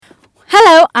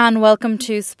Hello and welcome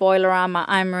to Spoilerama.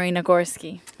 I'm Marina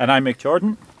Gorski. And I'm Mick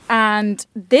Jordan. And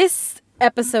this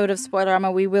episode of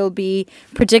Spoilerama, we will be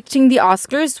predicting the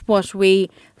Oscars, what we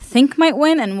think might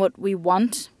win and what we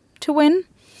want to win.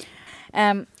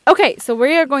 Okay, so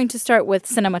we are going to start with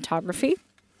cinematography.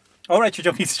 All right, you're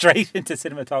jumping straight into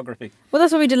cinematography. Well,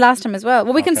 that's what we did last time as well.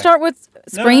 Well, we can start with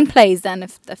screenplays then,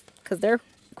 because they're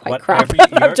quite crap.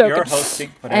 You're hosting,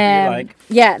 whatever you like.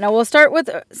 Yeah, no, we'll start with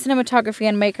cinematography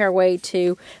and make our way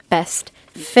to best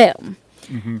film.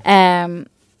 Mm-hmm.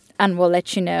 And we'll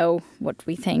let you know what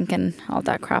we think and all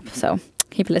that crap. So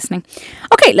keep listening.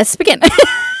 Okay, let's begin.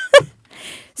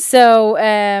 So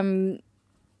I'm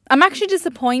actually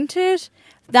disappointed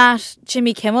that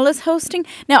Jimmy Kimmel is hosting.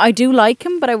 Now, I do like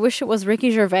him, but I wish it was Ricky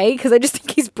Gervais because I just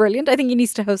think he's brilliant. I think he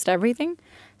needs to host everything.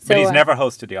 So, But he's never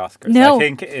hosted the Oscars. No. I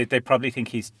think they probably think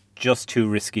he's just too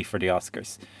risky for the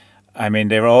Oscars. I mean,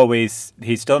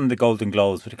 he's done the Golden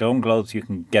Globes. With the Golden Globes, you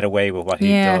can get away with what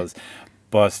he does.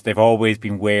 But they've always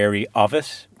been wary of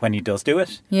it when he does do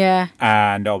it. Yeah.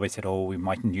 And always said, we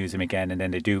mightn't use him again. And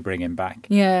then they do bring him back.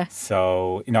 Yeah.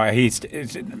 So,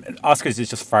 Oscars is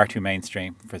just far too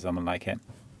mainstream for someone like him.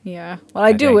 Yeah. Well,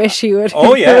 I do wish he would,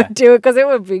 Oh, yeah. would do it because it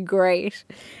would be great.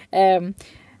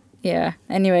 Yeah.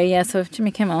 Anyway, yeah. So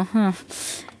Jimmy Kimmel. Huh.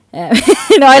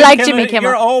 I like Jimmy Kimmel.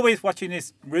 You're always watching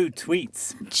his rude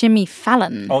tweets. Jimmy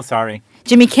Fallon. Oh, sorry.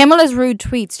 Jimmy Kimmel is rude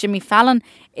tweets. Jimmy Fallon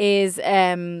is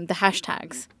the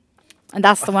hashtags. And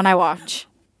that's the one I watch.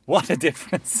 What a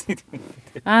difference.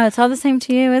 It's all the same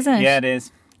to you, isn't it? Yeah, it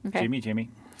is. Okay.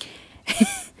 Jimmy.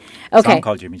 Okay. Song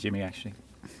called Jimmy, actually.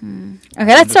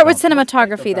 Okay, let's start with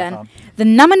cinematography then. The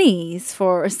nominees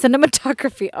for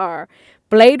cinematography are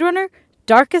Blade Runner,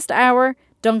 Darkest Hour,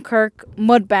 Dunkirk,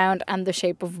 Mudbound, and The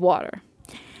Shape of Water.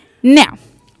 Now,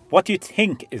 what do you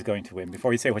think is going to win?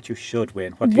 Before you say what you should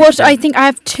win, I think I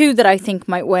have two that I think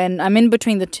might win. I'm in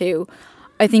between the two.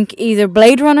 I think either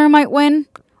Blade Runner might win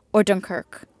or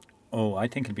Dunkirk. Oh, I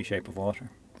think it'll be Shape of Water.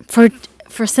 For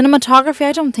cinematography,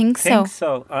 I don't think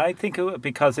so. I think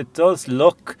because it does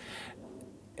look.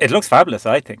 It looks fabulous.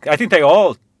 I think they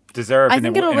all deserve. I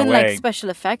think it'll win like like special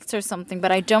effects or something,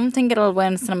 but I don't think it'll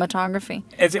win cinematography.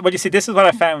 Well, you see, this is what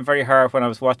I found very hard when I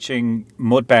was watching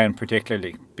Mudbound,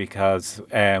 particularly because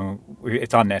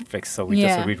it's on Netflix, so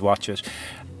we'd watch it.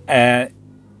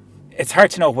 It's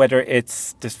hard to know whether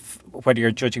whether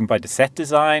you're judging by the set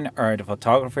design or the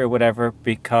photography or whatever,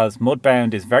 because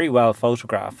Mudbound is very well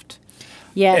photographed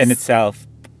in itself,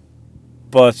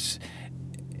 but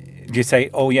you say,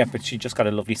 but she just got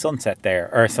a lovely sunset there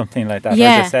or something like that, or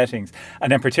the settings.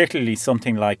 And then particularly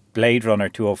something like Blade Runner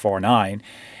 2049,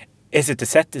 is it the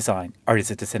set design or is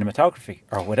it the cinematography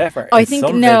or whatever? I think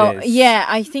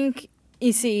I think,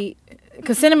 you see,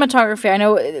 because cinematography, I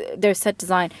know there's set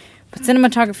design, but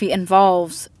cinematography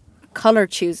involves colour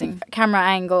choosing, camera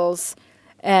angles,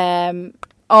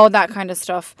 all that kind of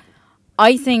stuff.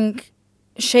 I think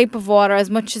Shape of Water, as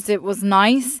much as it was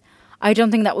nice, I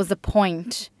don't think that was the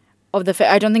point of the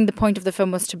film. I don't think the point of the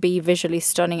film was to be visually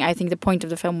stunning. I think the point of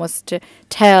the film was to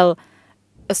tell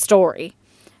a story,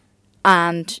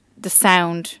 and the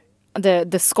sound,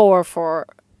 the score for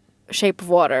Shape of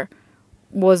Water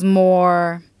was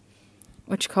more,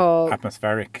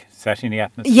 atmospheric, setting the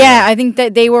atmosphere. Yeah, I think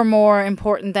that they were more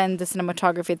important than the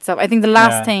cinematography itself. I think the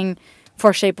last thing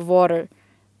for Shape of Water,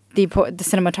 the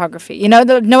cinematography. You know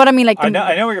what I mean? Like I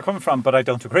know where you're coming from, but I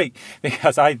don't agree,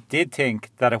 because I did think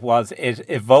that it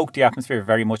evoked the atmosphere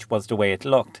very much, was the way it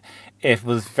looked. It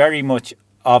was very much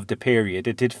of the period.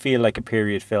 It did feel like a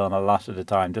period film a lot of the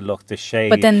time. The look, the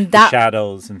shade, the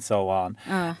shadows, and so on.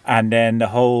 And then the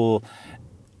whole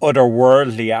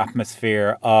otherworldly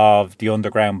atmosphere of the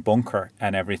underground bunker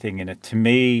and everything in it. To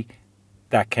me,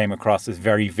 that came across as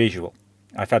very visual.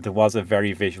 I felt it was a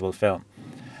very visual film.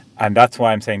 And that's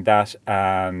why I'm saying that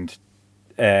and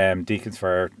Deakins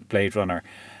for Blade Runner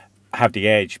have the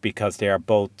edge, because they are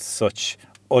both such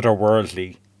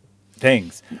otherworldly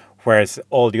things, whereas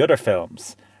all the other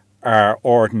films are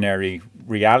ordinary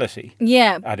reality.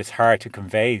 Yeah. And it's hard to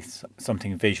convey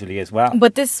something visually as well.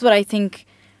 But this is what I think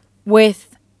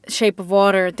with Shape of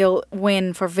Water, they'll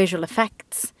win for visual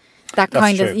effects. That's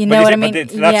kind true. Of, what I mean?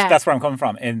 That's where I'm coming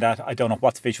from, in that I don't know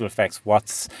what's visual effects,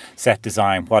 what's set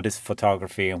design, what is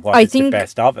photography, and what is the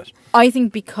best of it. I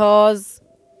think because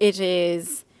it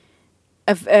is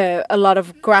a lot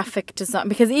of graphic design,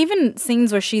 because even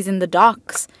scenes where she's in the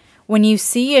docks, when you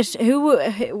see it,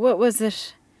 what was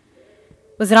it?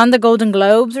 Was it on the Golden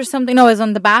Globes or something? No, it was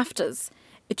on the BAFTAs.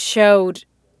 It showed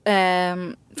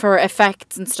for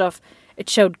effects and stuff. it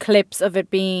showed clips of it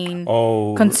being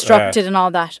Oh, constructed and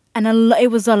all that, and it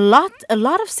was a lot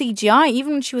of CGI.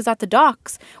 Even when she was at the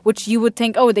docks, which you would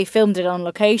think, oh, they filmed it on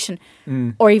location,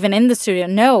 or even in the studio.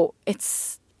 No,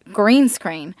 it's green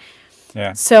screen.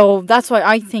 yeah. So that's why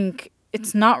I think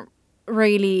it's not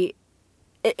really.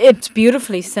 It's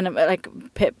beautifully cinema. Like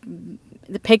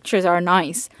the pictures are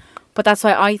nice, but that's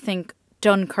why I think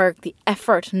Dunkirk, the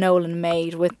effort Nolan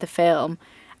made with the film,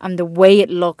 and the way it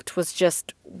looked was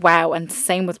just wow. And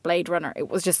same with Blade Runner. It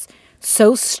was just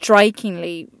so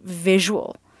strikingly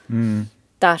visual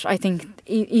that I think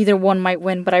either one might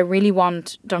win. But I really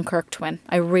want Dunkirk to win.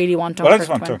 I really want Dunkirk Well, I just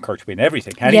want to win. Dunkirk to win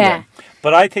everything anyway. Yeah.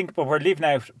 But I think, we're leaving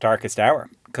out Darkest Hour,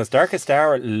 because Darkest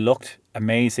Hour looked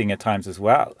amazing at times as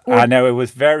well. And now it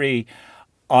was very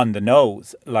on the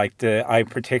nose. Like I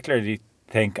particularly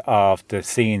think of the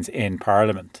scenes in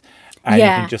Parliament. And you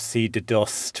can just see the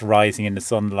dust rising in the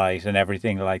sunlight and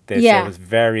everything like this. Yeah. It was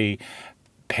very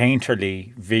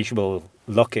painterly, visual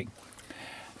looking.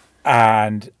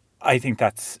 And I think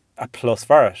that's a plus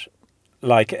for it.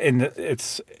 Like,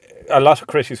 it's a lot of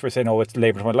critics were saying, oh, it's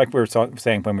Labour, like we were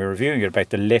saying when we were reviewing it about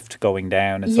the lift going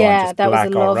down and so on, Yeah, just that black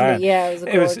was a all lovely. around. Yeah, it was a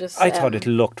gorgeous. I thought it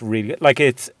looked really good. Like,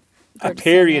 it's a gorgeous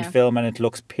period scene, yeah. film and it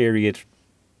looks period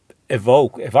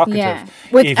evocative. Yeah,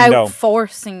 even without though,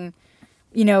 forcing,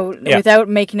 Yeah. without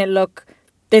making it look.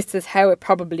 This is how it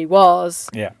probably was.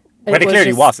 yeah. It But it was clearly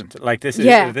just- wasn't. Like, this is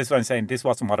Yeah. this is what I'm saying. This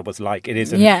wasn't what it was like. It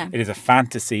is Yeah. it is a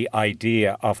fantasy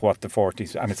idea of what the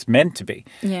 40s, and it's meant to be.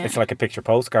 Yeah. It's like a picture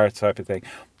postcard type of thing.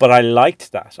 But I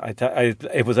liked that.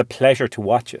 It was a pleasure to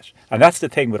watch it, and that's the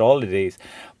thing with all of these.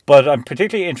 But I'm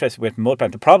particularly interested with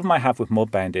Mudbound. The problem I have with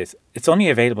Mudbound is it's only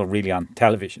available really on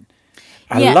television.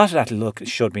 A Yeah. lot of that look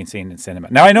should have been seen in cinema.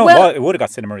 Now I know Well, it would have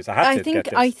got cinema release. I had to get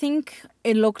this. I think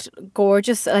it looked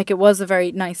gorgeous. Like, it was a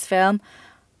very nice film.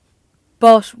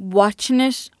 But watching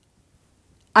it,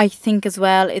 I think as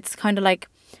well, it's kind of like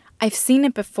I've seen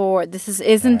it before. This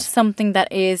isn't something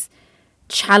that is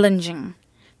challenging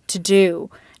to do.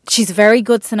 She's a very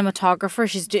good cinematographer.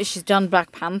 She's done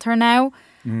Black Panther now,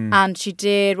 and she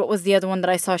did, what was the other one that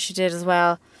I saw she did as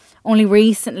well? Only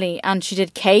recently, and she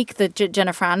did Cake, the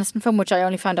Jennifer Aniston film, which I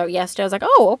only found out yesterday. I was like,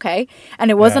 oh, okay,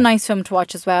 and it was Yeah. a nice film to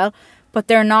watch as well. But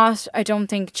they're not, I don't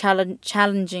think,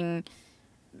 challenging,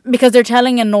 because they're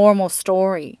telling a normal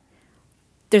story.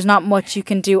 There's not much you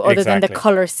can do other than the Exactly.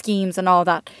 color schemes and all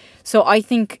that. So I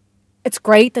think it's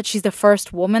great that she's the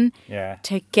first woman Yeah.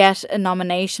 to get a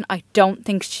nomination. I don't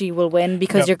think she will win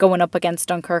because No. you're going up against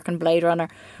Dunkirk and Blade Runner,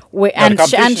 No, the and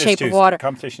competition is Shape of too- Water,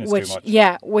 competition is which too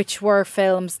much. which were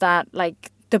films that,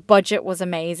 like, the budget was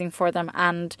amazing for them,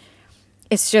 and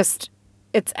it's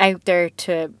out there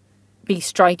to be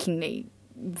strikingly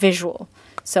visual.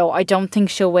 So I don't think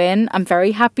she'll win. I'm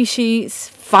very happy she's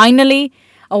finally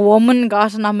a woman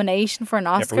got a nomination for an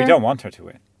Yeah, Oscar. but we don't want her to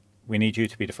win. We need you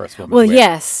to be the first woman. Well, to win.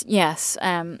 yes.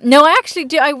 No, I actually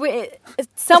do.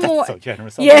 Somewhere. So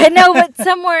generous. Yeah, no, but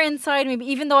somewhere inside me,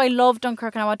 even though I love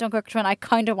Dunkirk and I want Dunkirk to win, I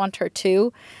kind of want her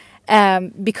too,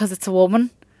 because it's a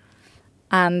woman,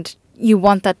 and you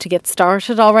want that to get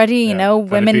started already. You know,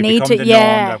 That women it need become to. the norm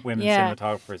Yeah, that women yeah.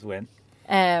 cinematographers win.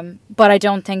 But I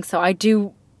don't think so. I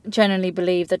do genuinely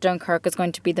believe that Dunkirk is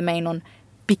going to be the main one,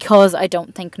 because I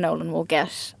don't think Nolan will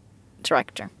get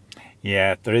director.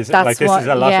 Yeah, there is That's like this what- is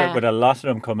a lot yeah. of, with a lot of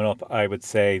them coming up. I would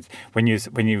say when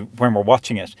we're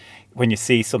watching it, when you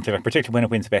see something like, particularly when it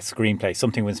wins best screenplay,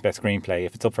 something wins best screenplay.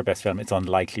 If it's up for best film, it's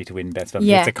unlikely to win best film.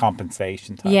 Yeah. It's a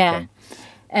compensation type Yeah.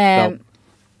 thing.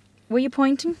 Were you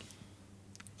pointing?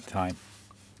 Time.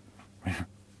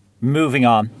 Moving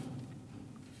on.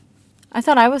 I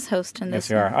thought I was hosting this. Yes,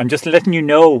 you one. are. I'm just letting you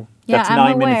know Yeah, that's I'm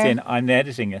 9 minutes aware. in. I'm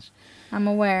editing it. I'm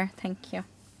aware. Thank you.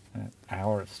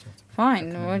 Hour of stuff.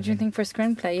 Fine. What do you think for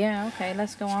screenplay? Yeah. Okay.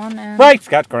 Let's go on. Right,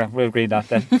 Scott, we'll agree on that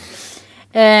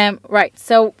then. Right.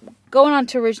 So going on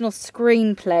to original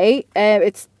screenplay,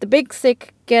 it's The Big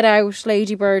Sick, Get Out,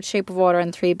 Lady Bird, Shape of Water,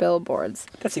 and Three Billboards.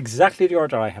 That's exactly the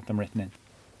order I have them written in.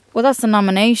 Well, that's the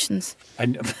nominations. I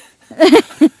know.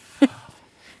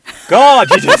 God,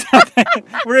 you just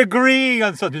we're agreeing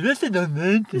on something. Listen to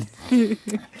me.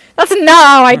 That's not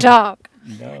how I talk.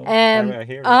 No, I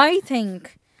hear it. I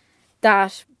think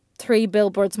that Three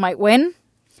Billboards might win,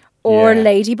 or Yeah.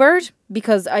 Lady Bird,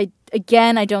 because I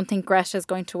don't think Greta is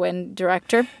going to win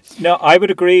director. No, I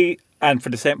would agree, and for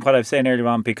the same what I was saying earlier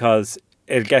on, because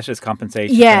it'll get us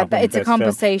compensation. for Yeah, not winning it's a best film.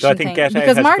 compensation So I think thing. Get Out Because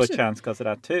has a Martin- good chance because of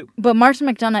that too. But Martin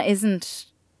McDonagh isn't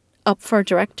up for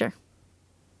director.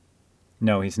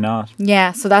 No, he's not.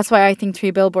 Yeah, so that's why I think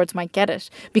Three Billboards might get it,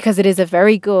 because it is a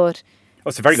very good Oh,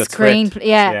 it's a very good screenplay. script.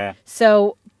 Yeah.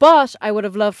 So, but I would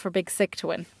have loved for Big Sick to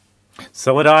win.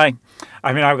 So would I.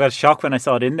 I mean, I got shocked when I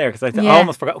saw it in there because I Yeah.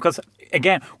 almost forgot. Because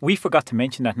again, we forgot to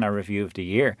mention that in our review of the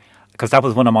year because that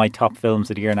was one of my top films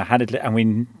of the year, and I had it. And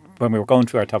when we were going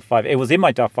through our top 5, it was in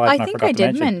my top 5. I and think forgot I to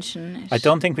did mention. mention it. I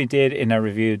don't think we did in our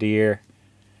review of the year.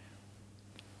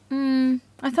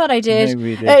 I thought I did. Maybe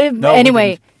we did. No, we Anyway,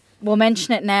 didn't. we'll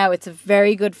mention it now. It's a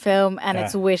very good film, and Yeah.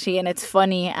 it's witty, and it's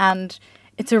funny, and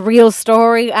it's a real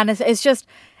story, and it's just.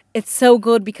 It's so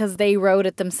good because they wrote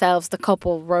it themselves. The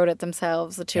couple wrote it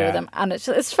themselves, the two Yeah. of them, and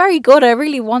it's very good. I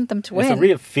really want them to win. It's a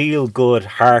real feel-good,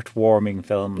 heart-warming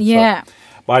film. so- Yeah.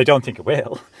 Well, I don't think it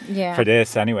will. Yeah. For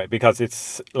this anyway, because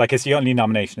it's the only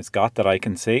nomination it's got that I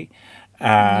can see,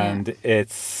 and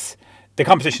it's the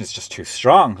competition is just too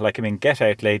strong. Like, I mean, Get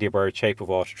Out, Lady Bird, Shape of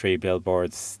Water, Three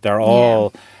Billboards, they're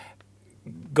all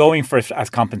going for it as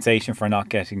compensation for not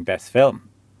getting best film.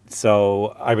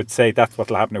 So I would say that's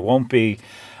what'll happen. It won't be.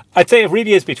 I'd say it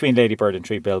really is between Lady Bird and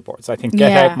Three Billboards. I think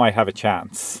Get Yeah. Out might have a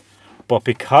chance, but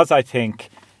because I think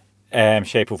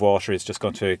Shape of Water is just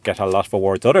going to get a lot of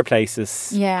awards other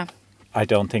places. Yeah. I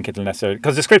don't think it'll necessarily,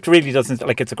 because the script really doesn't,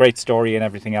 like, it's a great story and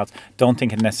everything else. Don't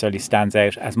think it necessarily stands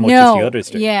out as much as the others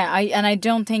do. Yeah, I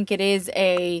don't think it is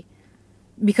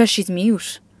because she's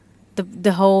mute.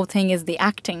 The whole thing is the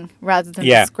acting rather than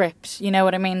Yeah. the script. You know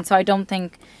what I mean? So I don't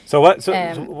think. So what? So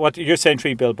Um, what you're saying?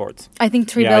 Three Billboards. I think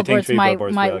Three Yeah, I think Billboards Three might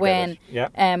Billboards will get win. it.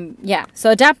 Yeah. Yeah.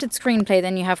 So adapted screenplay.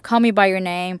 Then you have Call Me by Your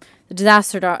Name, The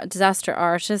Disaster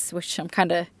Artist, which I'm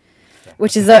kind of,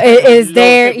 which is Love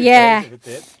there. if it Yeah. did, if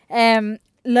it did.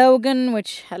 Logan,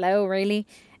 which hello really.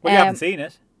 Well, you haven't seen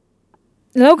it.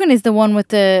 Logan is the one with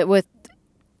the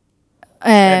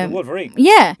The Wolverine.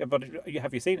 yeah. Yeah, but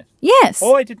have you seen it? Yes.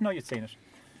 Oh, I didn't know you'd seen it.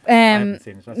 haven't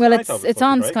seen it. Well, I thought it was it's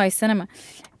on supposed to be Sky Cinema.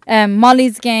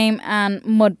 Molly's Game and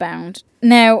Mudbound.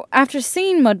 Now, after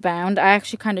seeing Mudbound, I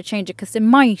actually kind of changed it because it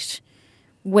might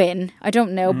win. I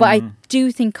don't know, but I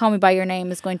do think Call Me by Your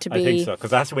Name is going to be. I think so,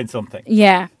 because it has to win something,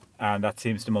 Yeah, and that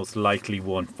seems the most likely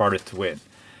one for it to win.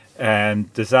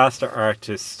 And Disaster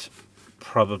Artist,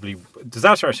 probably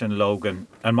Disaster Artist and Logan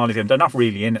and Molly's Game. They're not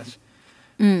really in it,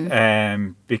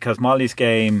 because Molly's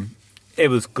Game, it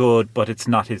was good, but it's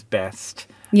not his best.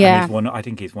 Yeah. And I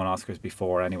think he's won Oscars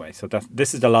before anyway. So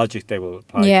this is the logic they will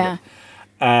apply Yeah.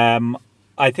 to it.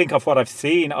 I think of what I've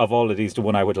seen of all of these, the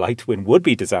one I would like to win would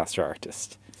be Disaster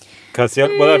Artist. Because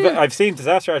I've seen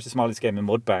Disaster Artist, Molly's Game and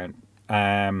Mudbound.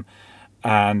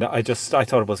 And I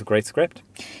thought it was a great script.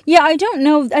 yeah. I don't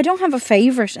know. I don't have a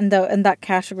favorite in that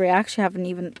category. I actually haven't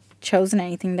even chosen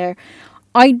anything there.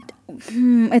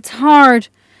 It's hard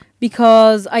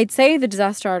because I'd say the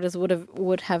Disaster Artist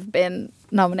would have been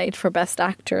nominated for Best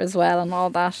Actor as well and all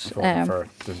that. For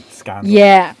the scandal.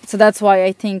 Yeah, so that's why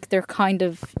I think they're kind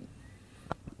of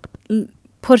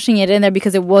putting it in there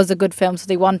because it was a good film, so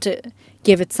they want to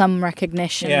give it some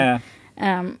recognition. Yeah.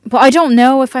 But I don't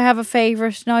know if I have a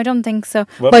favourite. No, I don't think so.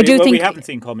 Well, but I do think we haven't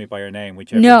seen Call Me By Your Name,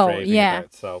 whichever No, you're raving yeah.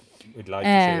 about, so we'd like to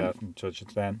see that and judge it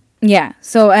then. Yeah.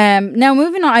 So now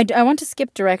moving on, I want to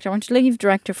skip director. I want to leave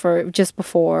director for just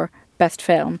before best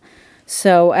film.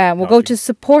 So we'll go Lovely. to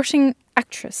supporting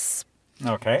actress.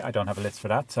 Okay, I don't have a list for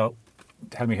that, so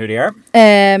tell me who they are.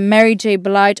 Mary J.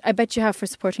 Blige. I bet you have for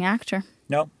supporting actor.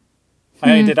 No.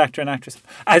 I only did actor and actress.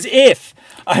 As if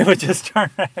I would just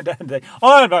turn around and say,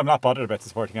 oh, I'm not bothered about the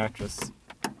supporting actress.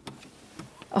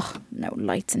 Oh, no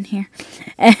lights in here.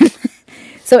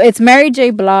 So it's Mary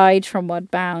J. Blige from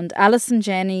Mudbound, Alison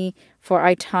Janney for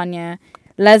I, Tonya,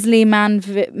 Leslie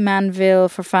Manville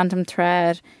for Phantom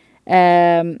Thread.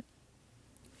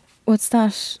 What's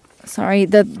that? Sorry,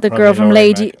 the girl from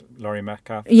Lady. Laurie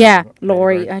Metcalf. Yeah, Lady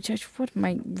Laurie. Bird. What am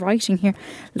I writing here?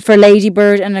 For Lady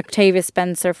Bird and Octavia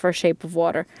Spencer for Shape of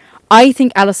Water. I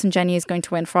think Alison Janney is going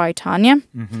to win for I, Tonya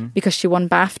because she won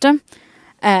BAFTA.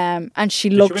 And she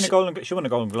Did looked. she won a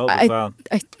Golden Globe as well.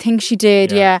 I think she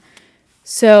did, Yeah. yeah.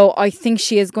 So I think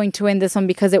she is going to win this one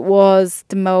because it was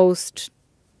the most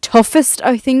toughest,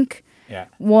 I think, Yeah.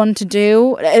 one to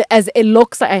do. As it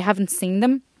looks like, I haven't seen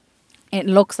them. It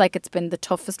looks like it's been the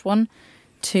toughest one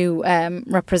to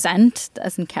represent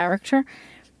as in character.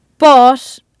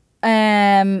 But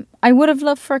I would have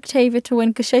loved for Octavia to win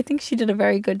because I think she did a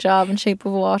very good job in Shape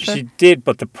of Water. She did,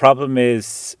 but the problem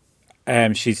is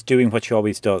she's doing what she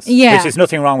always does. Yeah. Which is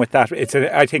nothing wrong with that.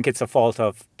 I think it's a fault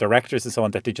of directors and so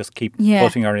on that they just keep Yeah.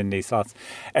 putting her in these slots.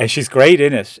 She's great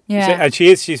in it. Yeah.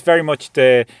 She's very much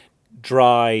the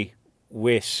dry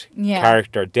wit Yeah.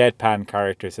 character, deadpan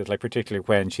character. So like particularly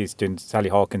when she's doing Sally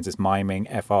Hawkins is miming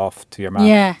F off to your man.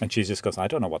 Yeah. And she just goes, I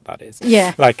don't know what that is.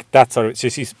 Yeah. Like that sort of, so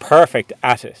she's perfect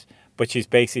at it. but she's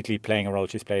basically playing a role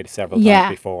she's played several Yeah,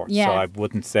 times before. yeah. So I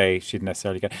wouldn't say she'd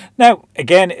necessarily get. Now,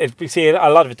 again, you see, a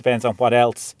lot of it depends on what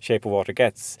else Shape of Water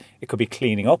gets. It could be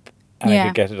cleaning up, and I Yeah.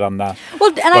 could get it on that. Well,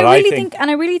 and But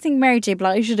I really think Mary J.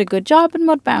 Blige did a good job in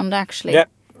Mudbound. Actually, Yeah.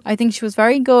 I think she was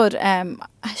very good.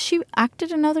 Has she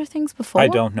acted in other things before? I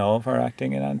don't know of her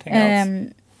acting in anything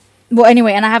else. Well,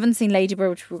 anyway, and I haven't seen Lady Bird,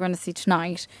 which we're going to see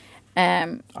tonight.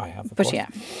 I have. Of But course. yeah.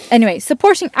 Anyway,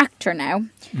 supporting actor now.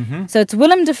 Mm-hmm. So it's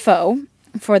Willem Dafoe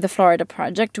for The Florida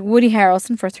Project, Woody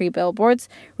Harrelson for Three Billboards,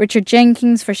 Richard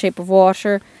Jenkins for Shape of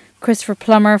Water, Christopher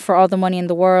Plummer for All the Money in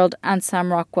the World, and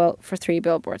Sam Rockwell for Three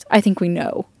Billboards. I think we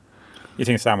know. You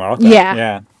think Sam Rockwell? Yeah.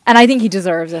 Yeah. And I think he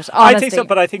deserves it, honestly. I think so,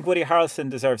 but I think Woody Harrelson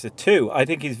deserves it too. I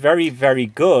think he's very, very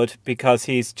good because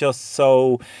he's just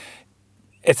so.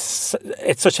 It's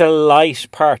such a light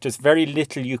part. There's very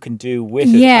little you can do with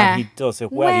it, Yeah. and he does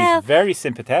it well. Well- He's very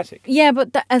sympathetic. Yeah, but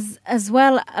as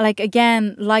well, like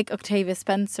again, like Octavia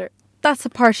Spencer, that's a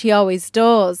part he always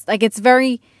does. Like it's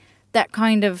very that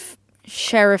kind of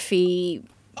sheriffy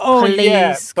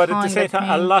police but at the kind same of time,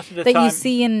 a thing lot of the that time, you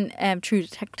see in True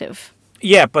Detective.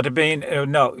 yeah. But I mean,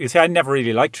 no, you see, I never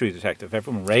really liked True Detective.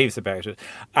 Everyone raves about it,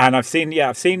 and I've seen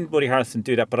Woody Harrelson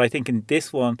do that. But I think in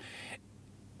this one,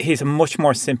 he's a much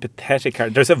more sympathetic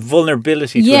character. There's a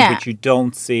vulnerability to him Yeah. which you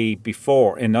don't see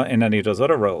before in any of those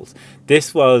other roles.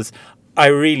 This was, I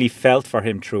really felt for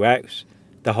him throughout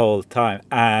the whole time.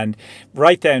 And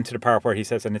right down to the part where he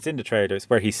says, and it's in the trailers,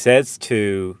 where he says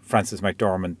to Frances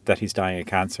McDormand that he's dying of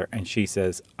cancer. And she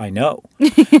says, I know.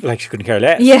 Like she couldn't care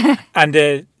less. Yeah. And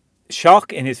the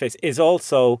shock in his face is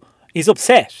also... He's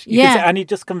upset. You can say, and he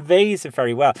just conveys it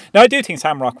very well. Now, I do think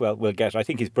Sam Rockwell will get it. I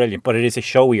think he's brilliant, but it is a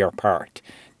showier part.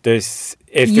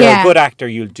 If you're a good actor,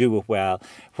 you'll do it well.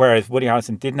 Whereas Woody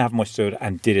Harrelson didn't have much to it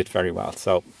and did it very well.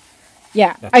 So,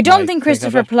 Yeah, That's I don't my think take on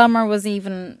Christopher that. Plummer was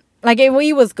even like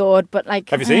he was good, but like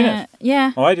Have you seen it?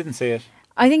 Yeah, oh, I didn't see it.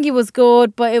 I think he was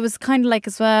good, but it was kind of like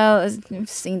as well. I've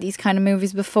seen these kind of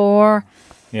movies before.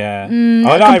 Yeah. Oh, no,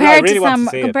 I really want to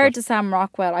see compared it. to Sam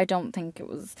Rockwell, I don't think it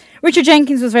was. Richard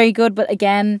Jenkins was very good, but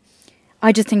again,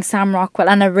 I just think Sam Rockwell,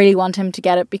 and I really want him to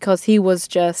get it because he was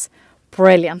just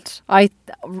brilliant. I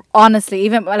honestly,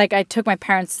 even like I took my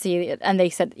parents to see it, and they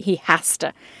said he has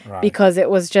to Right. because it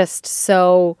was just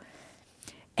so.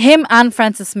 Him and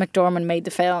Frances McDormand made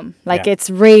the film. Like Yeah. it's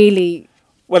really,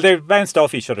 Well, they bounced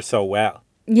off each other so well.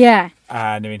 yeah,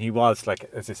 And I mean, he was like,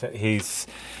 as I said, he's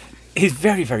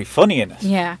very, very funny in it.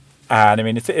 yeah. And I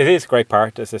mean, it is a great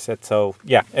part, as I said. So,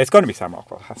 yeah, it's going to be Sam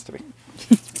Rockwell. It has to be.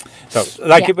 So,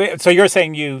 so you're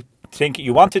saying you think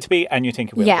you want it to be and you think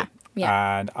it will Yeah, be.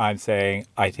 yeah. And I'm saying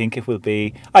I think it will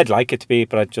be. I'd like it to be,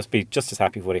 but I'd just be just as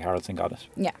happy if Woody Harrelson got it.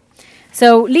 Yeah.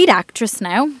 So lead actress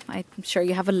now. I'm sure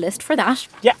you have a list for that.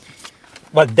 Yeah.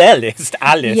 Well, a list.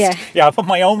 Yeah. Yeah, I put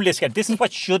my own list here. This is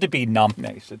what should have been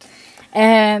nominated.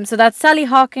 So that's Sally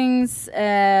Hawkins.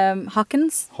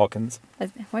 Hawkins. Hawkins.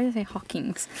 Why did I say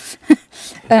Hawkins?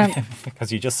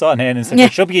 Because you just saw an N and said Yeah.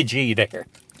 there should be a G there.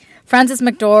 Frances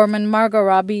McDormand, Margot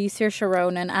Robbie, Saoirse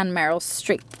Ronan, and Meryl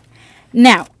Streep.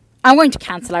 Now, I'm going to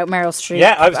cancel out Meryl Streep.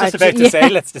 Yeah, I was just about to Yeah. say,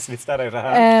 let's dismiss that out of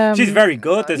hand. She's very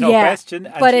good, there's no question.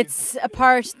 and But she- it's a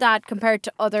part that compared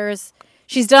to others,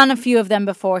 she's done a few of them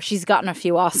before. She's gotten a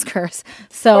few Oscars.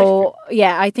 So,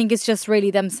 yeah, I think it's just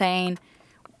really them saying,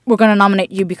 we're going to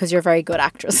nominate you because you're a very good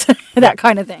actress. That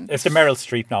kind of thing. It's the Meryl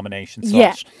Streep nomination.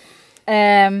 Yeah.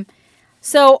 Such.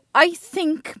 So I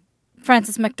think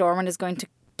Frances McDormand is going to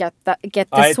get this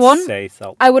I'd one. say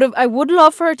so. I would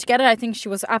love for her to get it. I think she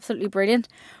was absolutely brilliant,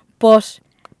 but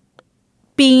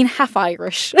being half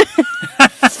Irish,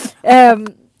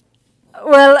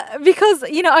 well, because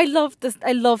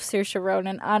I love Saoirse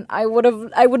Ronan, and I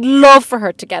would love for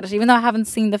her to get it, even though I haven't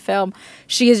seen the film.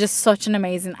 She is just such an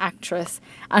amazing actress,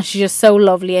 and she's just so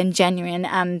lovely and genuine,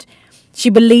 and she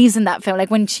believes in that film.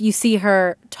 Like when you see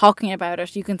her talking about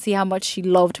it, you can see how much she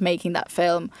loved making that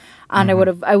film, and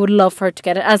I would love for her to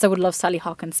get it, as I would love Sally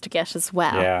Hawkins to get as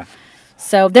well. Yeah.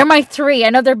 So they're my three.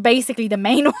 I know they're basically the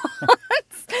main ones.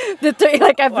 The three,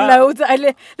 like I've loads.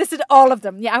 I listed all of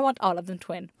them. Yeah, I want all of them to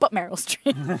win, but Meryl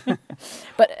Streep.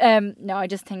 But no, I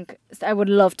just think I would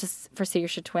love for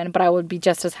Saoirse to win, but I would be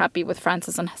just as happy with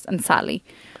Frances and Sally.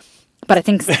 But I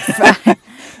think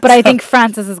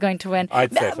Frances is going to win.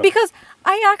 I'd say so. Because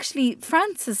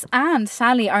Frances and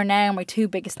Sally are now my two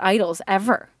biggest idols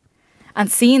ever,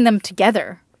 and seeing them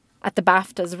together at the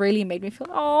BAFTAs really made me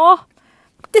feel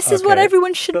This is what Okay.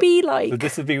 everyone should be like.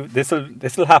 So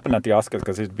this will happen at the Oscars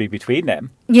because it'll be between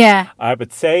them. Yeah. I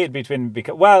would say it's between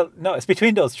it's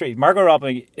between those three. Margot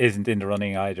Robbie isn't in the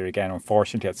running either. Again,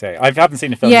 unfortunately, I'd say I haven't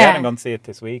seen the film Yeah. yet. I'm going to see it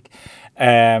this week.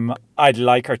 I'd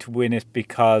like her to win it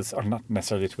or not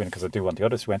necessarily to win because I do want the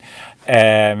others to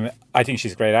win. I think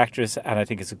she's a great actress and I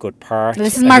think it's a good part.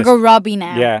 This is And Margot Robbie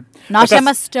now. Yeah, Not But that's-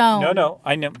 Emma Stone. No,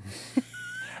 I know.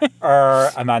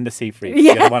 Or Amanda Seyfried.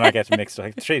 Yeah. The one I get mixed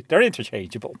up. They're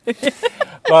interchangeable.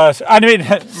 But I mean,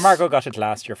 Margot got it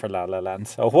last year for La La Land,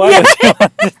 so why not she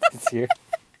want it this year?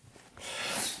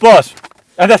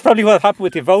 And that's probably what happened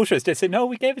with the voters. They said, no,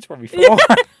 we gave it to her before.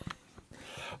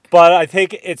 But I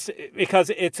think it's because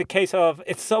it's a case of,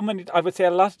 it's so many, I would say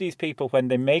a lot of these people, when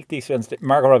they make these films,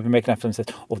 Margot Robbie making that film says,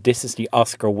 oh, this is the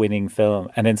Oscar-winning film.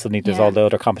 And then suddenly there's Yeah. all the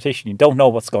other competition. You don't know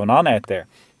what's going on out there.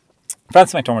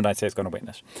 Frances McDormand, I'd say, is going to win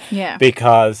it. Yeah.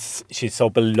 Because she's so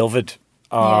beloved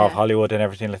of Yeah. Hollywood and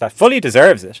everything like that. Fully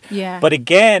deserves it. Yeah. But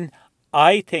again,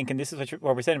 I think, and this is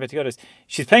what we're saying about the others,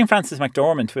 she's playing Frances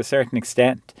McDormand to a certain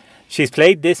extent. She's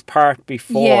played this part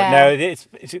before. Yeah. Now, it's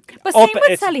But up- same with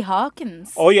it's- Sally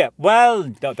Hawkins. Oh, yeah.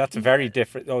 Well, no, that's a very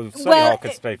different... Oh, Sally Well,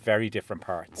 Hawkins played very different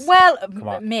parts. Well,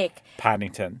 on. Mick.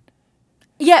 Paddington.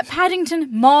 Yeah, Paddington,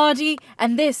 Maudie,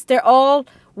 and this, they're all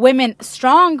women,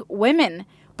 strong women,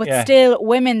 but Yeah. still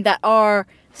women that are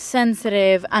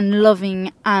sensitive and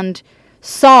loving and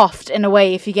soft in a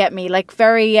way, if you get me. Like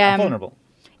very... Vulnerable.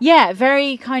 Yeah,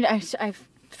 very kind of... I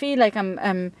feel like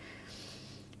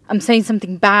I'm saying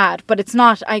something bad, but it's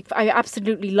not. I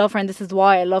absolutely love her, and this is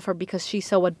why I love her, because she's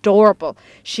so adorable.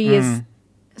 She is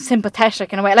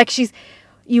sympathetic in a way. Like she's...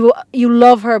 You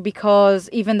love her because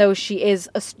even though she is...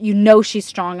 she's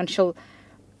strong and she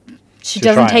She's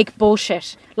doesn't trying. take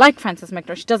bullshit. Like Frances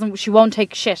McDormand. She won't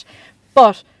take shit.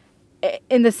 But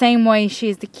in the same way,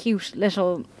 she's the cute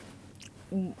little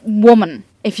woman,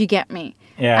 if you get me.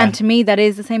 Yeah. And to me, that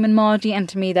is the same in Maudie, and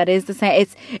to me, that is the same.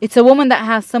 It's a woman that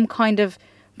has some kind of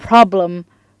problem,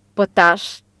 but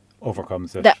that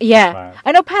Overcomes it. yeah. Wow.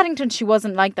 I know Paddington, she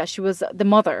wasn't like that. She was the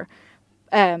mother,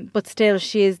 but still,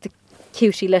 she is the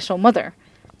cutie little mother.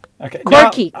 Okay.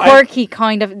 Quirky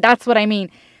kind of. That's what I mean.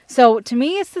 So to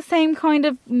me, it's the same kind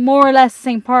of, more or less the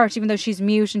same part, even though she's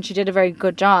mute and she did a very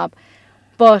good job.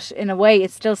 But in a way,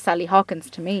 it's still Sally Hawkins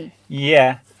to me.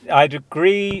 Yeah, I'd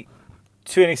agree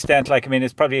to an extent. Like, I mean,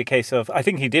 it's probably a case of, I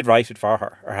think he did write it for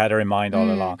her or had her in mind all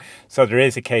along. So there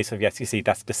is a case of, yes, you see,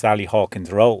 that's the Sally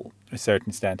Hawkins role to a certain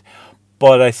extent.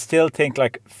 But I still think,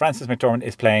 like, Frances McDormand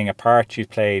is playing a part she's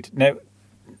played. Now,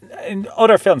 in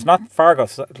other films, not Fargo,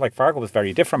 like Fargo was a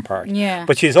very different part. Yeah.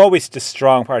 But she's always the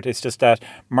strong part. It's just that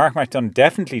Mark McDonagh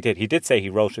definitely did. He did say he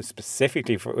wrote it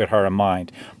specifically with her in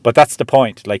mind. But that's the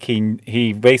point. Like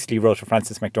he basically wrote a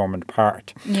Frances McDormand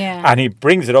part. Yeah. And he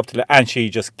brings it up and she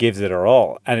just gives it her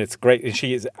all. And it's great. And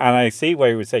she is, and I see why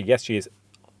you would say, yes, she is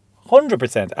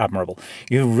 100% admirable.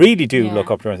 You really do Yeah. look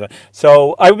up to her.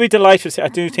 So I would be delighted to say, I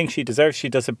do think she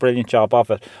does a brilliant job of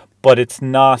it. But it's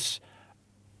not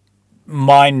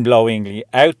mind-blowingly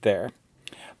out there,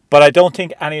 but I don't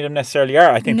think any of them necessarily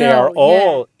are. I think they No, are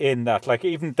all in that, like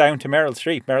even down to Meryl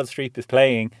Streep. Meryl Streep is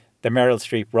playing the Meryl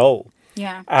Streep role.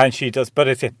 Yeah. And she does, but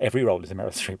it's in every role is a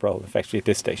Meryl Streep role, effectively, at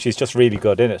this stage. She's just really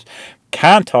good in it.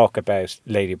 Can't talk about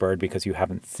Lady Bird because you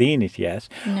haven't seen it yet.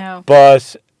 No.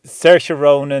 But Saoirse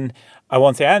Ronan, I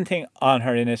won't say anything on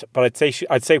her in it, but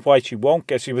I'd say why she won't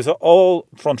get. She was all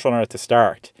front runner at the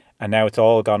start, and now it's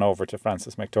all gone over to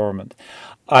Frances McDormand.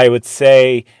 I would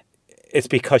say it's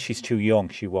because she's too young.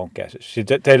 She won't get it.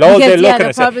 They'll look at they'll it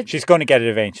and say probably- she's going to get it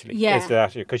eventually. Yeah.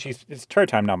 Because it's third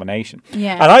time nomination.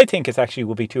 Yeah. And I think it's actually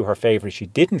would be to her favour if she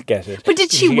didn't get it. But did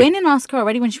she win an Oscar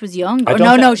already when she was young? I Or don't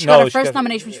no, know. she got No, her she first got-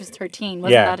 nomination when she was 13.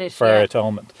 Wasn't Yeah, that it? for yeah.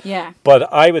 Atonement. Yeah. But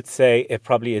I would say it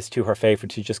probably is to her favour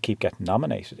to just keep getting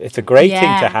nominated. It's a great thing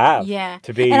to have. Yeah.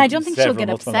 To be and I don't think she'll several get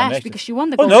multiple upset nominations. because she won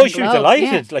the Oh Golden no, Globe. she was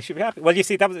delighted. Like she'd be happy. Well, you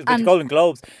see, that was with the And- Golden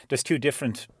Globes. There's two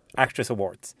different actress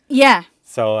awards. Yeah.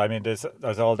 So I mean, there's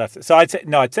all that. So I'd say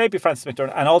it'd be Frances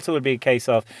McDormand, and also it would be a case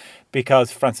of because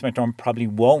Frances McDormand probably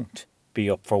won't be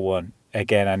up for one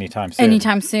again anytime soon.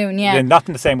 Anytime soon, yeah. And not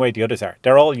in the same way the others are.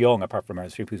 They're all young, apart from Meryl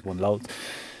Streep, who's won loads.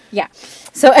 Yeah.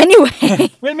 So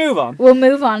anyway, We'll move on. we'll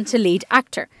move on to lead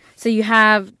actor. So you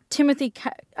have Timothy,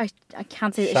 I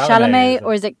can't say Chalamet, Chalamet, is it?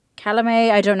 or is it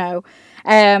Chalamet? I don't know.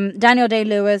 Daniel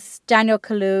Day-Lewis, Daniel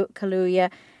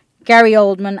Kaluuya, Gary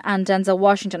Oldman, and Denzel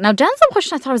Washington. Now, Denzel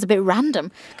Washington I thought was a bit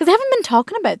random because they haven't been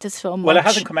talking about this film Well, much. it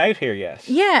hasn't come out here yet.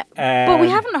 Yeah, but we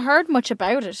haven't heard much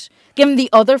about it, given the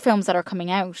other films that are coming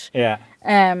out. Yeah.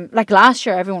 Like last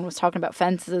year, everyone was talking about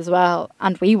Fences as well,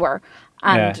 and we were.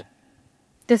 And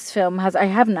this film has. I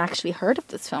haven't actually heard of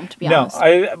this film, to be No, honest.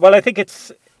 I think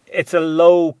it's a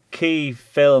low key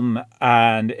film,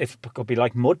 and it could be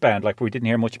like Mudbound. Like we didn't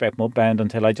hear much about Mudbound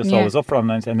until I just saw it was up for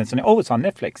online, and it's on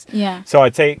Netflix. Yeah. So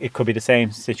I'd say it could be the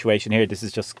same situation here. This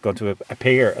is just going to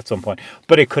appear at some point,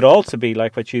 but it could also be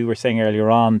like what you were saying earlier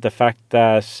on, the fact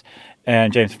that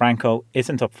James Franco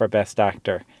isn't up for Best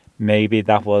Actor. Maybe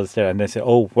that was there, and they say,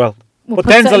 oh well. Put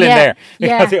Denzel in there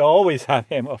because they always have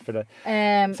him up for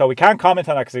that. So we can't comment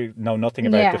on that because we know nothing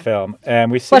about the film.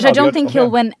 But I don't think he'll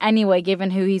win anyway,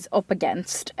 given who he's up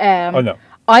against. No.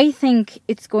 I think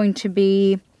it's going to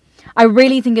be. I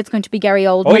really think it's going to be Gary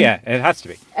Oldman. Oh yeah, it has to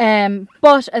be.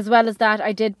 But as well as that,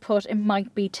 I did put it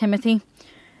might be Timothy,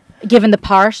 given the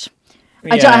part.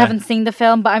 I haven't seen the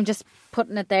film, but I'm just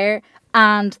putting it there.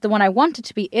 And the one I wanted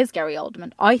to be is Gary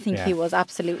Oldman. I think he was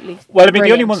absolutely Well, brilliant.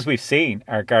 the only ones we've seen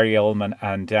are Gary Oldman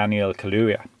and Daniel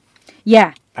Kaluuya.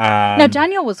 Yeah. Now,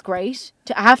 Daniel was great.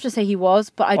 I have to say he was,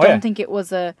 but I don't think it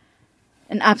was an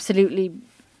absolutely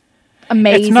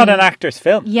amazing... It's not an actor's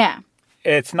film. Yeah.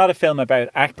 It's not a film about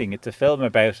acting. It's a film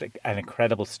about an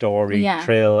incredible story,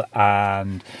 thrill,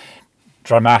 and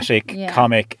dramatic,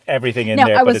 comic, everything in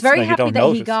there. I was very you happy don't that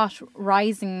notice. he got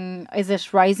rising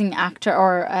actor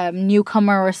or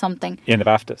newcomer or something. In the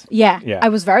BAFTAs. Yeah. I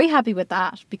was very happy with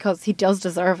that because he does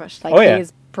deserve it. Like, he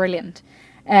is brilliant.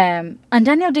 And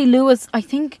Daniel Day-Lewis, I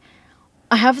think,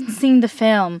 I haven't seen the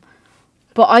film,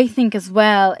 but I think as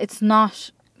well, it's not,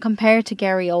 compared to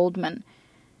Gary Oldman,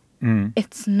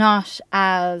 it's not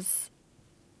as...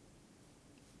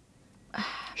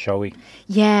 showy.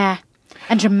 Yeah.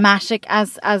 And dramatic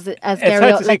as Gary Oldman. It's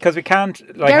hard to say because we can't...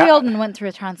 Gary Oldman went through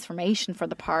a transformation for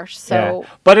the part, so... Yeah.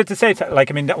 But at the same time,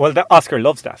 the Oscar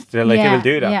loves that. He will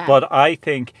do that. Yeah. But I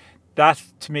think that,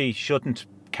 to me, shouldn't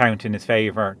count in his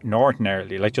favour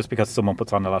ordinarily, like just because someone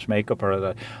puts on a lot of makeup or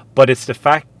that. But it's the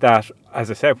fact that, as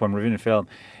I said, when reviewing the film,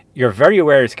 you're very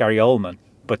aware it's Gary Oldman,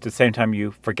 but at the same time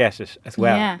you forget it as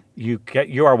well. Yeah.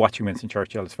 You are watching Winston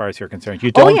Churchill as far as you're concerned.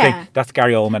 You don't think that's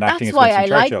Gary Oldman acting as Winston Churchill. That's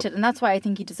why I liked it, and that's why I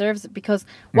think he deserves it, because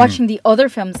watching the other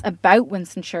films about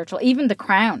Winston Churchill, even The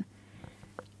Crown,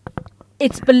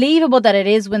 it's believable that it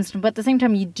is Winston, but at the same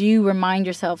time you do remind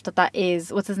yourself that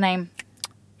is, what's his name?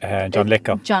 John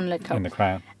Lithgow. John Lithgow. In The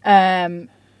Crown.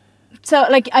 So,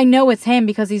 I know it's him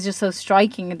because he's just so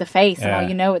striking in the face, and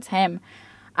you know it's him.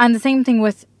 And the same thing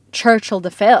with Churchill, the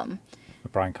film.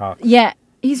 With Brian Cox. Yeah,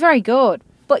 he's very good,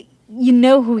 but you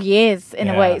know who he is in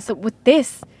a way. So with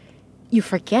this, you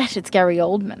forget it's Gary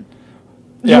Oldman.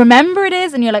 You remember it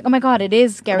is, and you're like, oh my God, it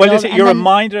is Gary Oldman. Well, you're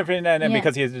reminded every now and then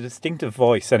because he has a distinctive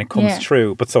voice and it comes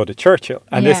through, but so did Churchill.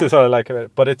 And this is what I like about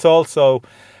it. But it's also...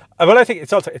 Well, I think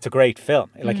it's a great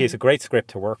film. Like, he has a great script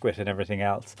to work with and everything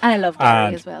else. And I love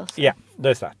Gary as well. So. Yeah,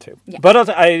 there's that too. Yeah. But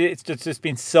also, it's just, there's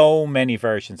been so many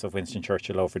versions of Winston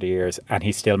Churchill over the years, and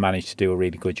he still managed to do a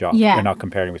really good job. Yeah. You're not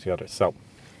comparing with the others. So,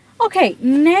 okay,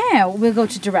 now we'll go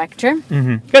to director.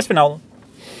 Christopher Nolan.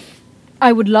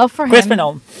 I would love for him. Christopher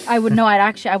Nolan. I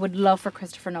would love for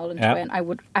Christopher Nolan to win. I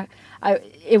would.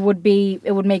 It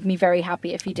would make me very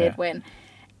happy if he did win.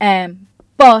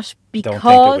 But because Don't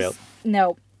think it will.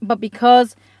 no. But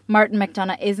because Martin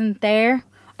McDonagh isn't there,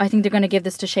 I think they're going to give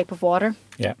this to Shape of Water.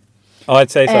 Yeah. Oh, I'd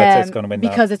say so. I'd say it's going to win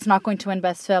because it's not going to win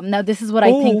Best Film. Now, this is what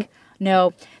I think.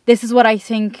 No, this is what I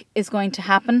think is going to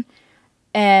happen.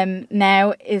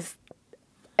 Now is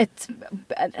it's.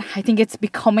 I think it's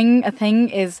becoming a thing.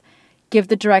 Is give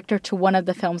the director to one of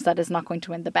the films that is not going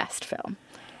to win the Best Film,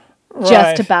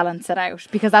 just to balance it out.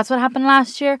 Because that's what happened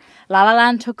last year. La La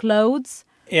Land took loads.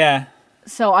 Yeah.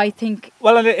 So I think...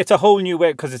 Well, and it's a whole new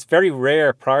way, because it's very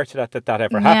rare prior to that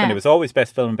ever happened. It was always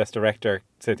Best Film and Best Director,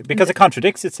 because it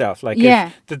contradicts itself. Like,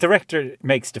 if the director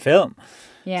makes the film.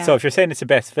 Yeah. So if you're saying it's the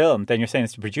best film, then you're saying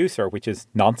it's the producer, which is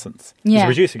nonsense. Yeah. The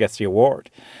producer gets the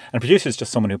award. And the producer is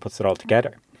just someone who puts it all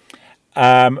together.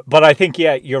 But I think,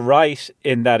 you're right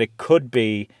in that it could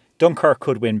be... Dunkirk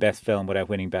could win Best Film without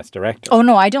winning Best Director. Oh,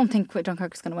 no, I don't think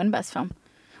Dunkirk is going to win Best Film.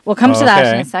 We'll come to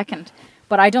that in a second.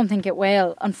 But I don't think it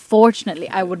will. Unfortunately,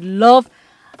 I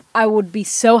would be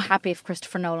so happy if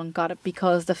Christopher Nolan got it,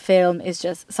 because the film is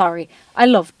just... Sorry, I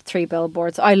love Three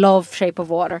Billboards. I love Shape of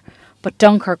Water. But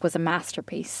Dunkirk was a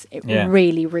masterpiece. It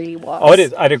really, really was. Oh, it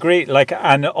is. I'd agree. Like,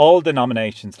 and all the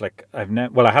nominations, like, I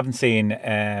haven't seen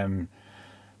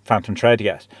Phantom Thread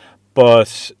yet.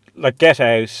 But, like, Get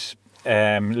Out,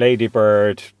 Lady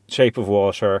Bird... Shape of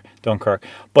Water, Dunkirk.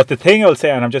 But the thing I'll say,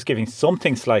 and I'm just giving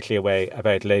something slightly away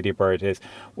about Lady Bird, is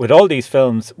with all these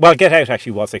films, well, Get Out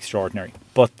actually was extraordinary,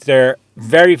 but they're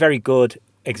very, very good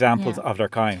examples Yeah. of their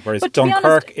kind, whereas But to be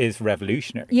Dunkirk honest- is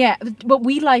revolutionary. Yeah, but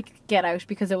we like Get Out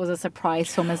because it was a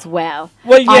surprise film as well.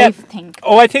 Well, yeah. I think.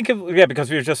 Oh, I think, because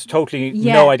we were just totally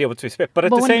Yeah. no idea what to expect. But at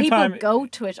But the when same people time, go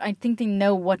to it, I think they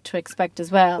know what to expect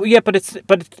as well. yeah, but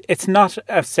it's not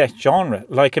a set genre.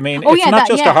 Like, I mean, Oh, it's yeah, not that-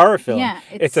 just yeah, a horror film. yeah,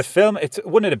 It's a film. It's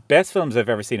one of the best films I've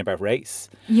ever seen about race.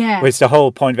 Yeah. Which is the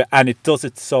whole point of it, and it does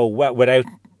it so well without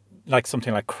like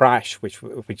something like Crash, which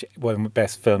was the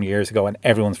best film years ago, and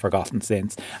everyone's forgotten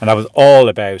since. And that was all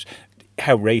about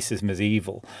how racism is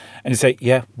evil. And you say,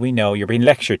 yeah, we know you're being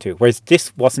lectured to. Whereas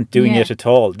this wasn't doing Yeah. it at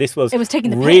all. This was It was taking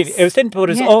the really, piss. it was, but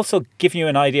it's Yeah. also giving you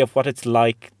an idea of what it's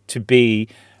like to be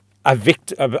a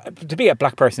victim, to be a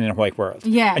black person in a white world.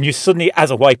 Yeah. And you suddenly, as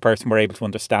a white person, were able to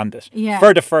understand it Yeah.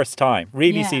 for the first time.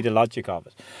 Really Yeah. see the logic of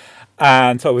it.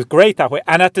 And so it was great that way.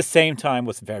 And at the same time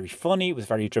was very funny, it was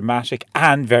very dramatic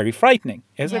and very frightening.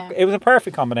 Yeah. It was a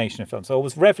perfect combination of films. So it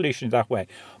was revolutionary that way.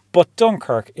 But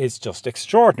Dunkirk is just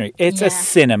extraordinary. It's Yeah. a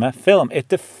cinema film. It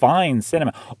defines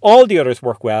cinema. All the others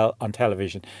work well on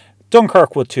television.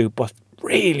 Dunkirk would too, but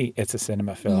really it's a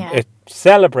cinema film. Yeah. It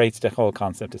celebrates the whole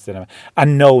concept of cinema.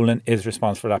 And Nolan is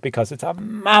responsible for that because it's a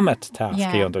mammoth task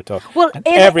he Yeah. undertook. Well, and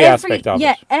every aspect of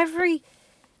yeah, it. every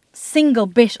single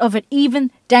bit of it,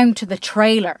 even down to the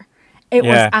trailer, it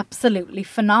was Yeah. absolutely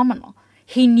phenomenal.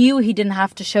 He knew he didn't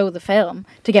have to show the film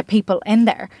to get people in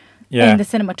there Yeah. in the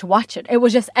cinema to watch it. It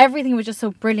was just everything was just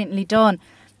so brilliantly done.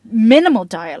 Minimal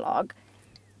dialogue.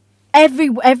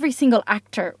 Every single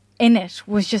actor in it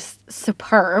was just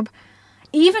superb.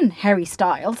 Even Harry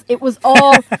Styles. It was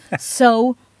all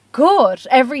so good.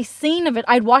 Every scene of it,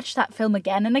 I'd watch that film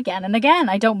again and again and again.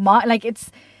 I don't mind. Like,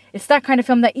 it's that kind of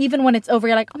film that even when it's over,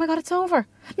 you're like, oh my God, it's over.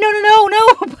 No,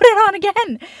 put it on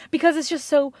again. Because it's just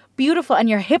so beautiful and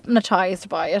you're hypnotized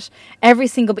by it.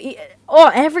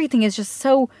 Everything is just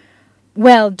so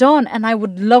well done. And I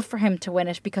would love for him to win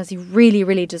it because he really,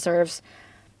 really deserves.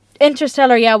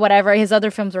 Interstellar, yeah, whatever. His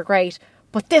other films were great.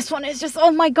 But this one is just,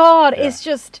 oh my God, Yeah.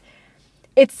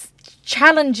 it's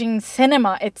challenging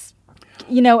cinema. It's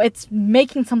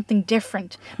making something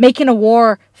different, making a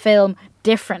war film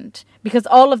different, because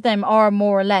all of them are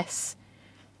more or less.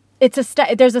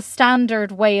 There's a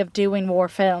standard way of doing war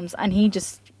films, and he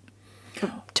just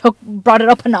brought it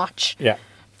up a notch. Yeah.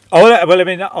 Oh, well, I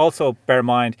mean, also bear in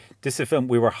mind, this is a film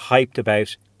we were hyped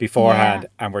about beforehand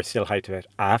and we're still hyped about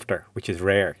after, which is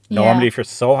rare. Normally, Yeah. if you're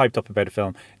so hyped up about a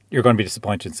film, you're going to be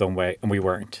disappointed in some way, and we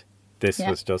weren't. This Yeah.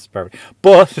 was just perfect.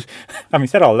 But, having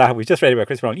said all that, we just read about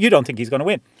Christopher Nolan. You don't think he's going to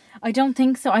win? I don't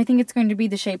think so. I think it's going to be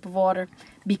The Shape of Water,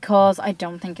 because I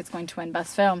don't think it's going to win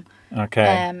Best Film.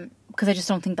 Okay. Because I just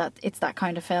don't think that it's that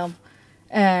kind of film.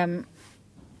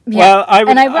 Well, I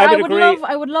would agree.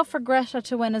 I would love for Greta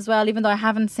to win as well, even though I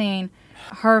haven't seen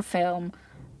her film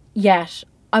yet.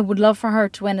 I would love for her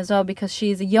to win as well because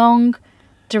she's a young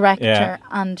director Yeah.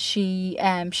 and she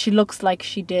looks like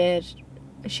she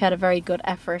had a very good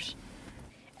effort.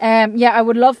 I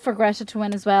would love for Greta to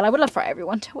win as well. I would love for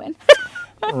everyone to win.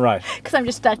 Right. Because I'm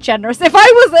just that generous. If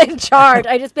I was in charge,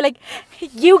 I'd just be like,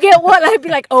 you get one. I'd be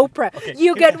like Oprah.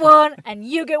 You get one and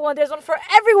you get one. There's one for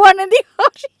everyone in the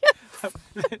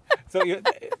audience. So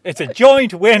it's a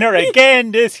joint winner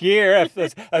again this year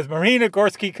as Marina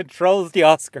Gorski controls the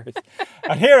Oscars.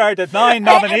 And here are the 9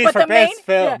 nominees But for the Best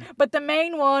Film. but the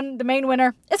main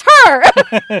winner is her.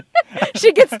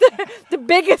 She gets the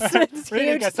biggest, Really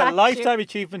huge gets a statue. Lifetime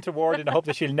Achievement Award in the hope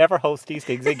that she'll never host these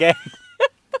things again.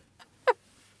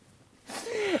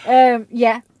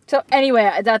 So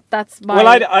anyway, that's my. Well,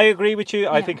 I agree with you.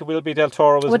 I think it will be Del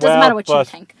Toro as well. Well, it doesn't matter what you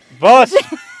think. But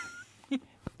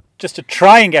just to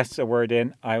try and get a word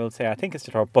in, I will say I think it's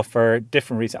Del Toro, but for a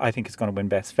different reason, I think it's going to win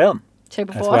Best Film Shape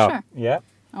of as Water. well. Yeah.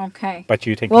 Okay. But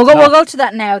you think We'll it's go. We'll not. go to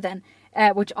that now then.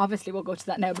 Which obviously we'll go to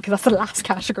that now because that's the last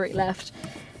category left.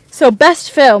 So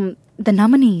best film, the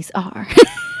nominees are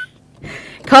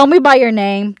Call Me by Your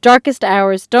Name, Darkest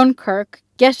Hours, Dunkirk,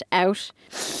 Get Out,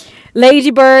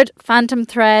 Lady Bird, Phantom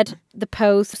Thread, The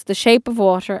Post, The Shape of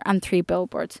Water, and Three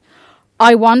Billboards.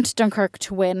 I want Dunkirk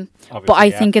to win, but Obviously, I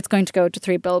yeah. think it's going to go to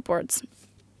Three Billboards.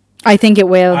 I think it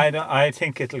will. I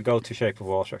think it'll go to Shape of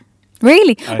Water.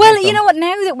 Really? I Well, think so. you know what?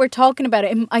 Now that we're talking about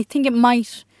it, I think it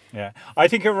might. Yeah, I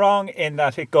think you're wrong in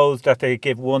that it goes that they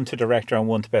give one to director and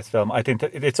one to best film. I think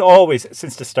that it's always,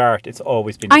 since the start, it's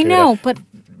always been. I two. know, but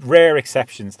Rare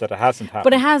exceptions that it hasn't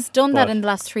happened. it has done that But- in the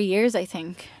last 3 years, I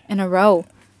think, in a row.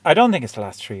 I don't think it's the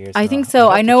last 3 years. I no. think so.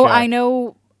 I'd have to I check.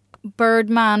 know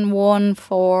Birdman won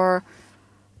for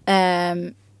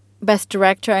Best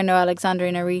Director. I know Alexandra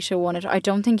Inarritu won it. I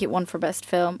don't think it won for Best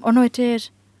Film. Oh, no, it did.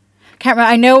 Can't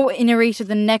remember. I know Inarritu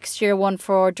the next year won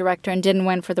for director and didn't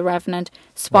win for The Revenant.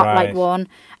 Spotlight Right. won.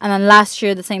 And then last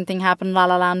year the same thing happened. La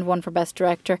La Land won for best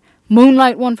director.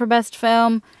 Moonlight won for best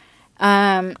film.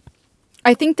 I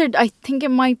think it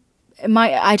might.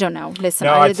 I don't know. Listen,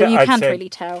 No, you I'd can't say- really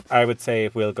tell. I would say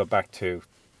it will go back to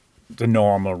the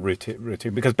normal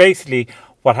routine because basically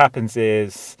what happens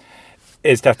is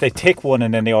that they tick one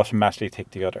and then they automatically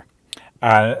tick the other.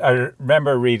 And I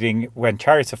remember reading when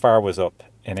Chariots of Fire was up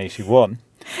in 81.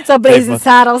 So Blazing must-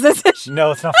 Saddles, is it?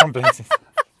 No, it's not from Blazing.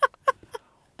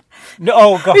 No,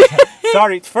 oh God,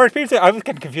 sorry. First, people say I was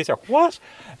getting confused. There. What?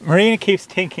 Marina keeps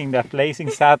thinking that Blazing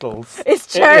Saddles It's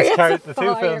Chariots of the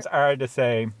two Fire. films are the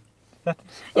same. Yeah,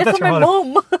 that's for your my mother.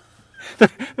 mum.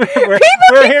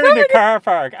 We're here in the car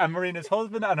park, and Marina's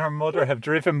husband and her mother have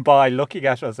driven by, looking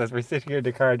at us as we're sitting here in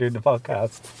the car doing the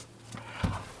podcast.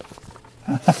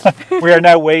 We are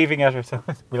now waving at her, so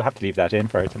we'll have to leave that in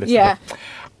for her to listen. Yeah. To.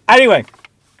 Anyway.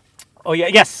 Oh yeah,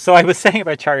 yes. So I was saying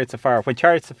about Chariots of Fire. When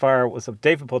Chariots of Fire was up,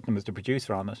 David Putnam was the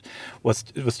producer on it. Was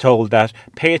told that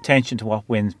pay attention to what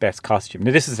wins best costume.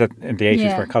 Now this is in the 80s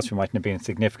Yeah. where costume mightn't have been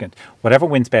significant. Whatever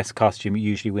wins best costume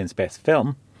usually wins best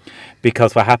film,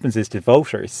 because what happens is the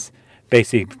voters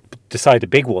basically decide the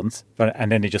big ones,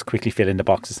 and then they just quickly fill in the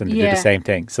boxes and they do Yeah. the same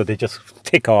thing. So they just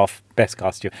tick off best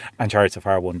costume, and Chariots of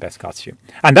Fire won best costume.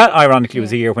 And that ironically was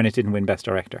the year when it didn't win best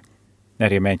director. Now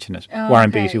that you mention it, Oh,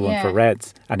 Warren okay, Beatty won yeah. for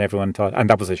Reds, and everyone thought, and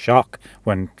that was a shock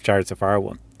when Chariots of Fire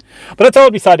won. But that's all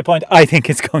beside the point. I think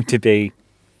it's going to be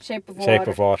Shape of Shape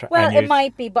of Water. Well, And it you-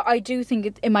 might be, but I do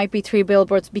think it might be Three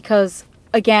Billboards because,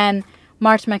 again,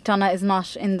 Martin McDonagh is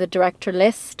not in the director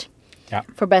list Yeah.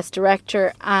 for best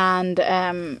director, and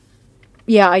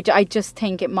I just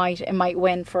think it might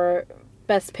win for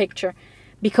best picture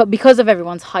because of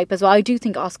everyone's hype as well. I do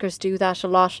think Oscars do that a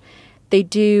lot. They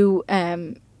do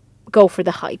go for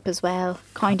the hype as well,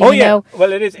 kind of. Oh you yeah, know,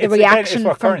 well it is. the It's reaction It's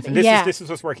what from current. And this yeah. is this is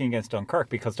what's working against Dunkirk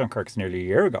because Dunkirk's nearly a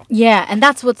year ago. Yeah, and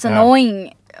that's what's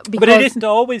annoying. Because But it isn't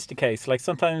always the case. Like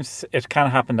sometimes it can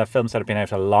happen that films that have been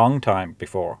out a long time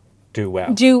before do well.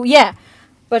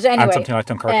 But anyway, And something like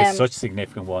Dunkirk is such a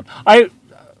significant one.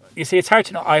 You see, it's hard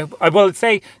to know. I will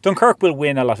say Dunkirk will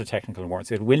win a lot of technical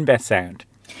awards. It'll win Best Sound.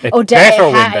 It better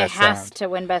win it Best has Sound. to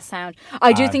win best sound.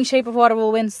 I do think Shape of Water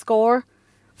will win score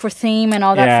for theme and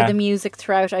all that Yeah. for the music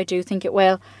throughout. I do think it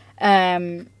will,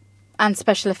 and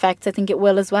special effects. I think it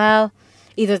will as well.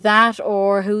 Either that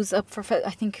or who's up for.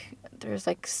 I think there's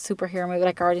like superhero movie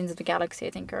like Guardians of the Galaxy. I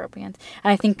think are up against,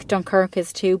 and I think Dunkirk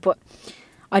is too. But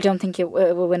I don't think it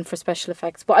will win for special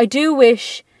effects. But I do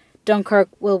wish Dunkirk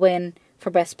will win for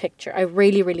best picture. I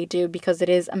really, really do because it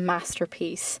is a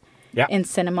masterpiece. Yeah. In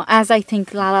cinema, as I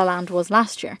think La La Land was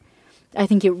last year. I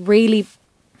think it really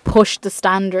pushed the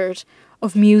standard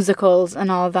of musicals and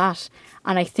all that.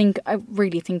 And I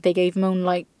really think they gave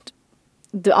Moonlight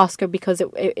the Oscar because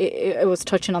it was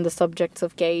touching on the subjects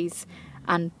of gays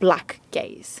and black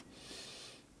gays.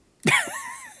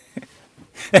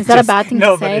 Is that a bad thing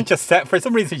no, to say? but it just for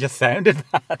some reason it just sounded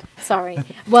bad. Sorry.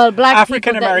 Well, black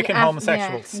African people that- American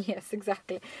homosexuals. Yeah, yes,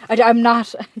 exactly. I'm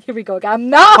not. Here we go again. I'm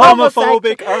not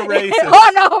Homophobic homosexual. or racist. Oh,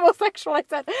 I'm not homosexual. I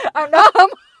said I'm not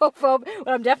homophobic.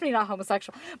 Well, I'm definitely not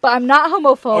homosexual, but I'm not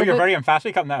homophobic. Oh, you're very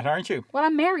emphatic on that, aren't you? Well,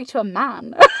 I'm married to a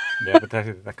man. Yeah, but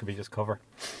that could be just cover.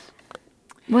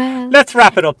 Well, Let's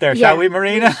wrap it up there, shall we,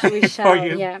 Marina? We shall.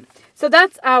 Yeah. So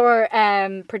that's our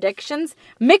predictions.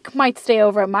 Mick might stay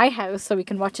over at my house so we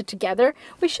can watch it together.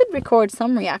 We should record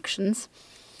some reactions.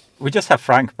 We just have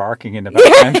Frank barking in the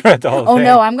background throughout the whole Oh thing.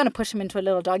 no, I'm going to push him into a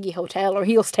little doggy hotel or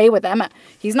he'll stay with Emma.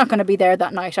 He's not going to be there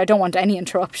that night. I don't want any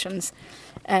interruptions.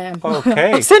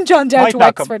 Okay. I'll send John down Might to not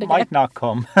Wexford come, again. might not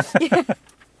come.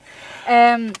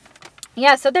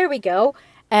 Yeah, so there we go.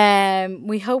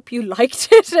 We hope you liked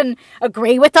it and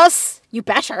agree with us. You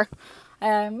better.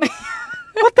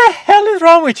 What the hell is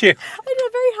wrong with you?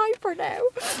 I'm very hyper now.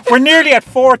 We're nearly at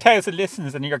 4,000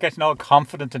 listens and you're getting all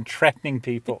confident and threatening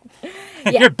people.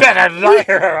 You're better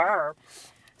liar.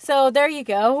 So there you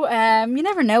go. You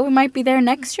never know. We might be there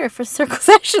next year for Circle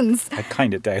Sessions. I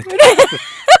kind of doubt that.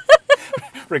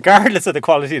 Regardless of the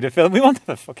quality of the film, we want to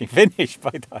have a fucking finish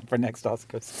by that for next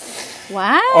Oscars.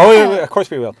 Wow. Oh, yeah, of course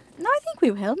we will. No, I think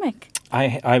we will, Mick.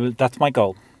 I will. That's my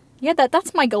goal. Yeah,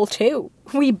 that's my goal too.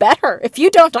 We better. If you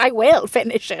don't, I will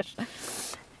finish it.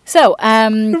 So,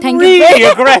 thank you. Really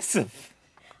aggressive.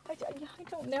 I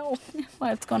don't know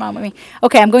what's going on with me.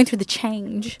 Okay, I'm going through the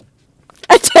change.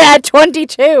 At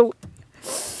 22.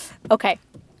 Okay.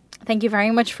 Thank you very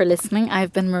much for listening.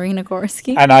 I've been Marina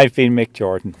Gorski. And I've been Mick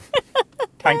Jordan.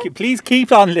 Thank you. Please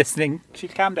keep on listening. She'll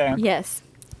calm down. Yes.